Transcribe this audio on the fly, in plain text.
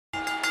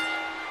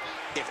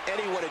If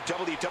anyone at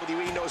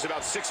WWE knows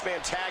about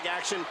six-man tag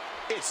action,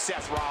 it's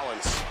Seth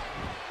Rollins.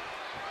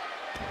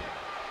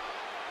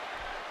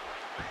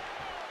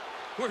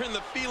 We're in the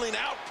feeling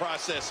out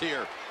process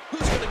here.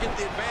 Who's going to get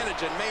the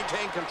advantage and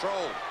maintain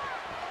control?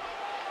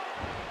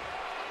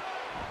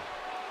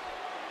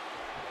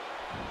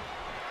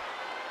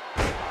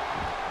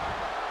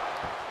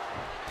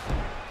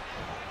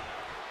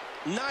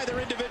 Neither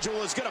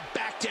individual is going to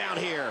back down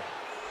here.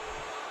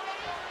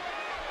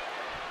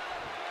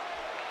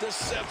 This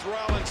Seth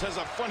Rollins has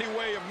a funny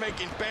way of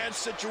making bad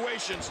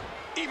situations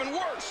even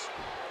worse.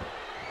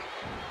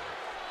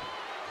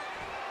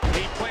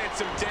 He plants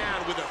him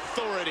down with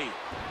authority.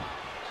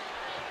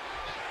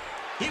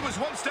 He was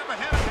one step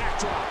ahead of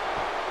backdrop.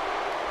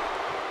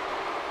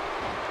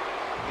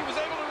 He was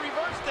able to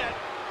reverse that.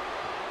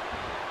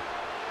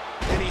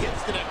 And he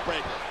hits the neck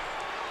breaker.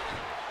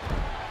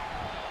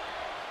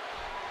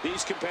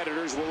 These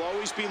competitors will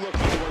always be looking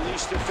to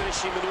unleash their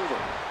finishing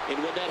maneuver. And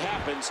when that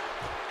happens...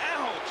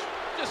 Ouch!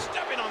 Just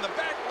stepping on the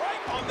back,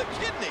 right on the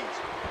kidneys.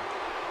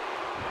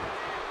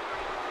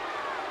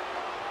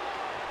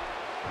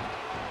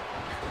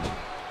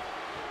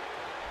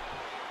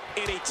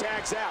 And he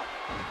tags out.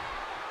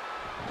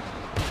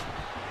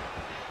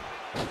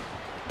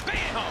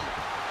 Bam!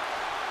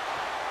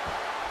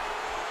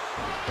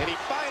 And he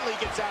finally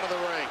gets out of the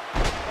ring.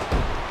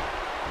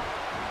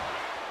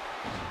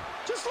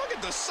 Just look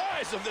at the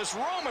size of this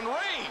Roman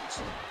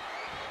Reigns.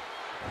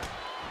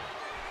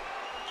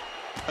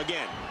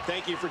 Again,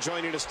 thank you for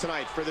joining us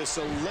tonight for this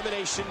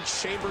Elimination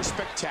Chamber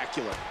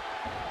Spectacular.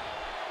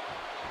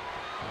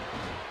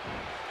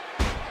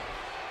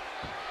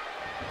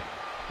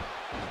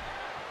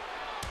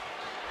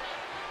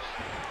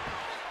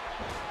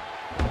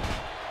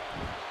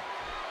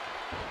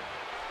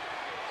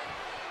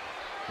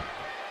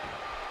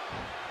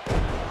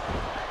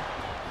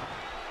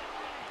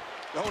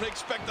 Don't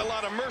expect a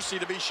lot of mercy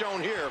to be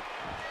shown here.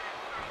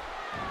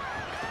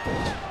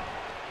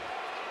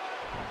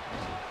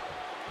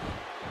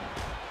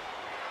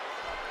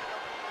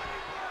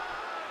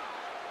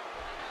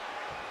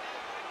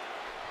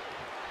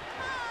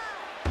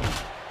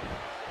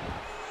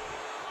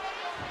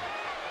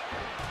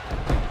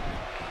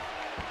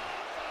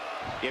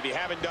 If you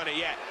haven't done it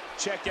yet,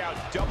 check out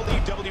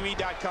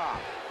WWE.com.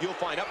 You'll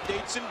find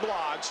updates and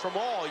blogs from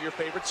all your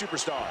favorite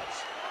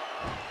superstars.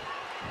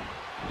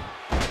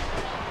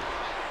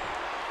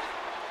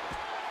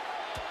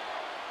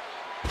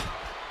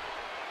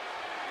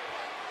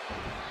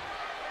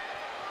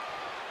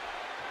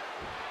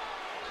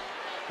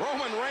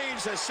 Roman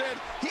Reigns has said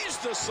he's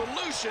the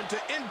solution to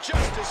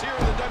injustice here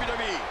in the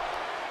WWE.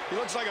 He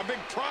looks like a big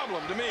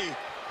problem to me.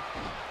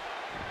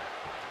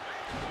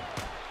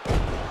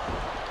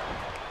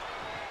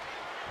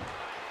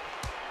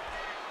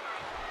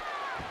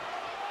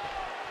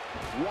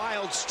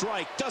 Wild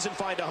strike doesn't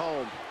find a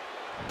home.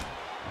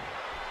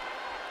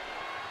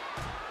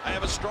 I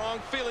have a strong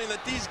feeling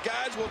that these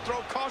guys will throw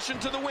caution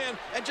to the wind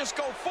and just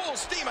go full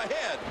steam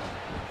ahead.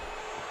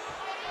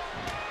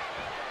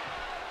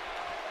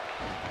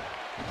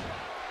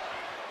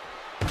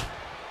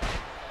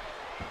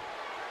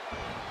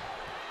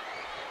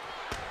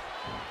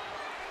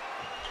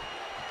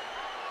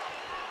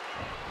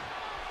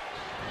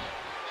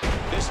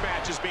 This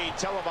match is being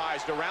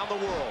televised around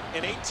the world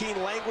in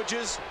 18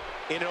 languages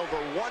in over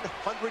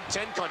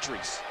 110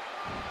 countries.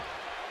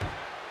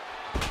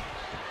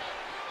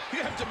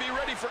 You have to be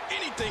ready for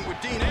anything with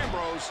Dean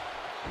Ambrose.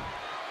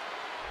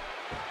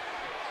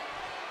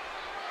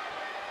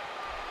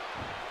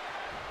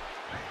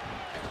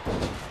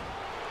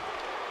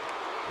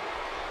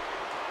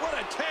 What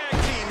a tag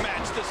team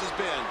match this has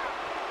been.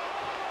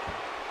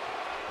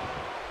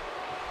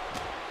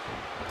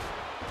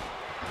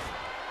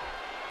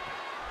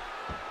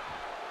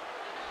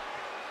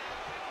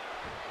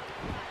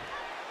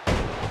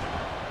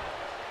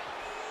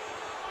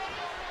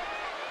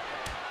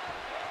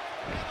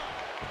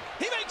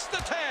 The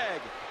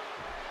tag.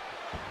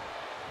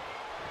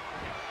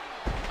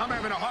 I'm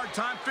having a hard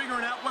time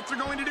figuring out what they're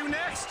going to do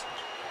next.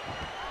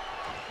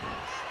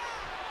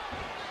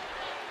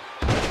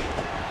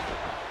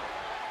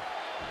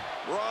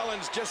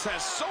 Rollins just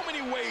has so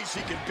many ways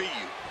he can beat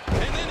you,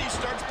 and then he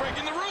starts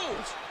breaking the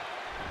rules.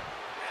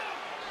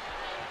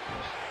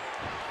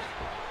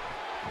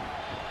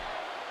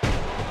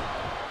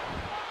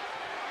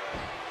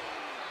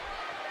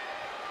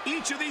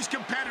 Each of these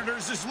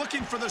competitors is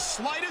looking for the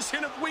slightest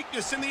hint of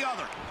weakness in the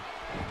other.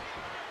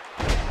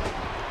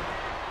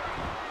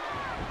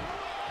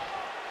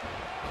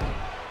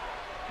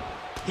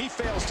 He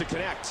fails to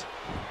connect.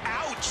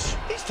 Ouch!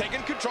 He's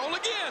taking control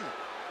again.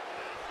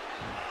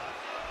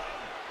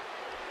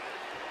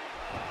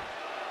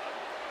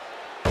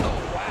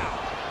 Oh, wow.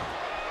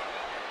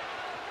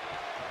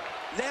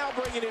 Now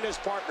bringing in his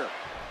partner.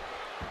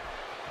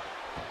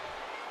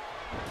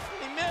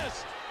 He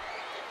missed.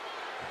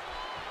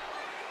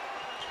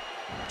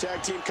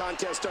 Tag team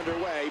contest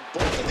underway.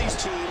 Both of these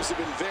teams have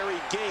been very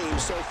game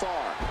so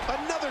far.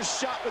 Another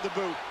shot with the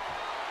boot.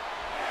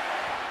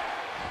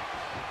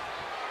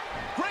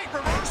 Great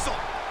reversal.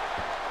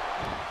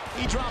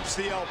 He drops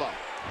the elbow.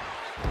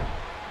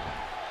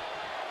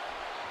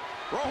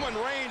 Roman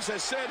Reigns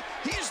has said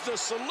he's the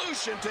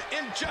solution to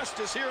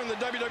injustice here in the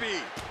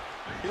WWE.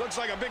 He looks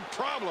like a big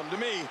problem to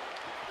me.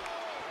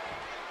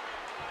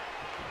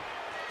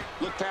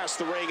 Look past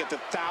the ring at the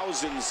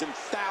thousands and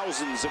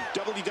thousands of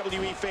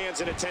WWE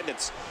fans in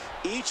attendance.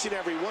 Each and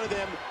every one of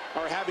them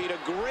are having a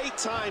great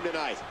time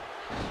tonight.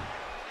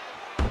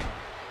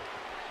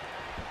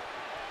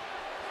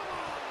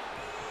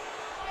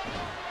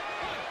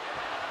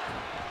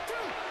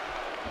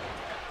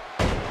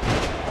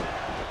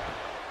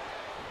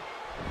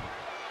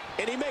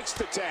 And he makes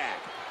the tag.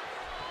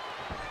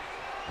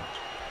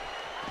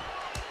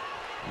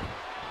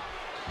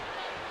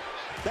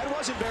 That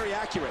wasn't very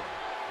accurate.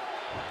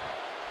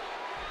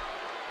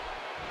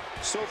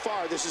 So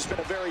far, this has been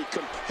a very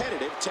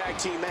competitive tag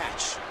team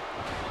match.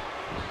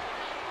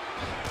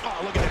 Oh,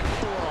 look at that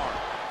forearm.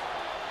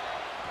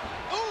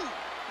 Ooh,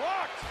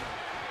 blocked.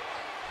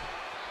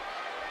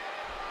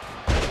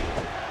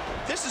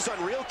 This is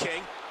unreal,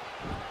 King.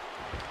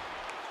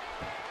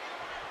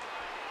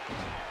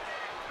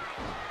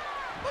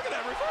 Look at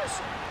that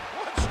reversal.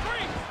 What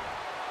strength.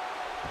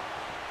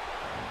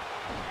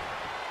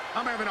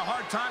 I'm having a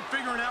hard time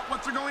figuring out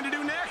what they're going to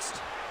do next.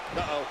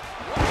 Uh-oh.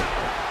 Wow,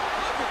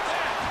 look at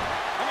that.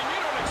 I mean, you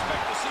don't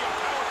expect to see a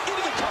power.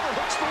 Into the cover,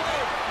 hooks the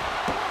leg.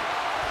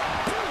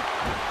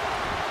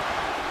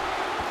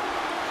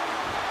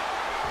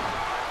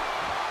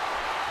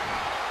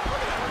 Look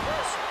at that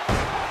reversal.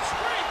 What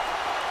strength.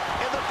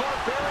 And the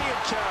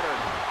Barbarian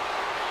countered.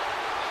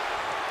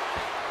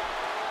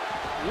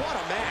 What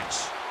a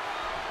match.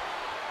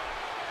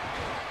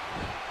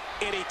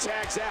 And he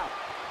tags out.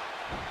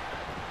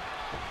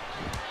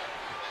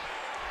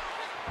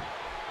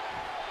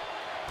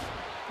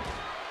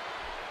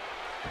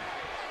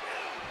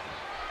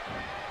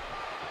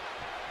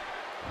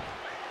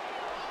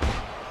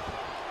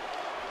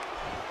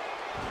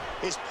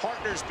 His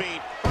partner's being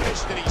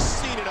punished, and he's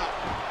seen it up.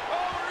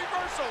 Oh, a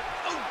reversal.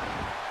 Ooh.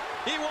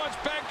 He wants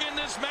back in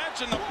this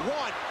match. And the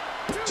 1,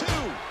 2.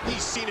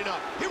 He's seen it up.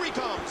 Here he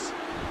comes.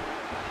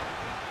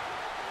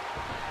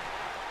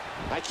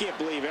 I can't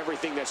believe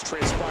everything that's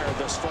transpired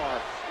thus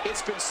far.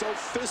 It's been so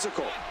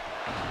physical.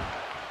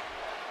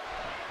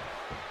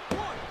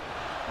 1,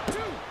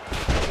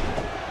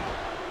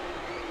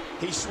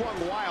 2. He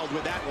swung wild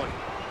with that one.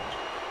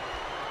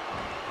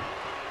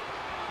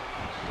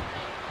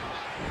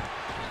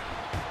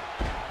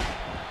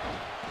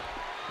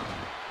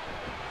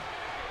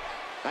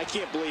 I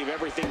can't believe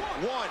everything.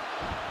 1.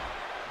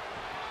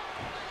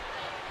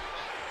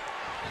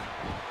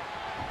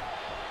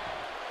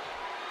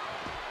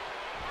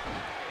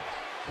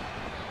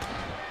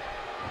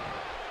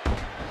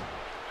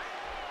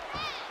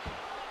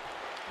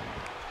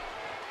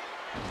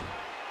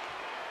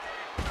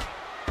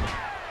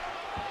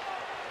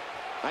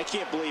 I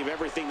can't believe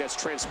everything that's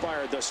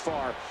transpired thus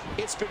far.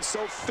 It's been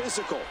so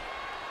physical.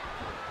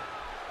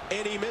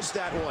 And he missed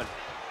that one.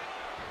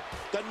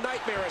 The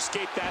Nightmare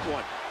escaped that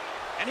one.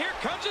 And here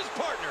comes his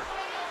partner.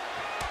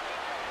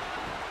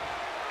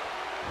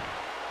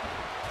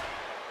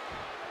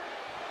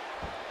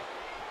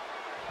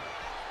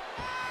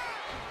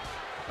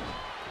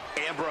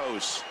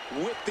 Ambrose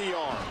with the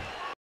arm.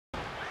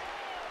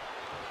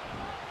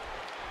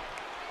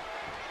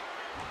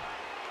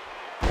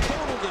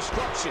 Total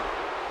destruction.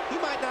 He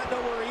might not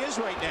know where he is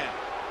right now.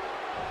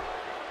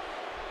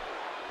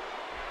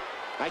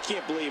 I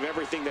can't believe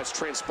everything that's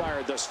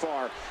transpired thus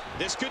far.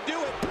 This could do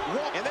it.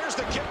 And there's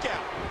the kick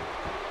out.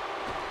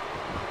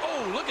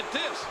 Oh, look at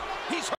this. He's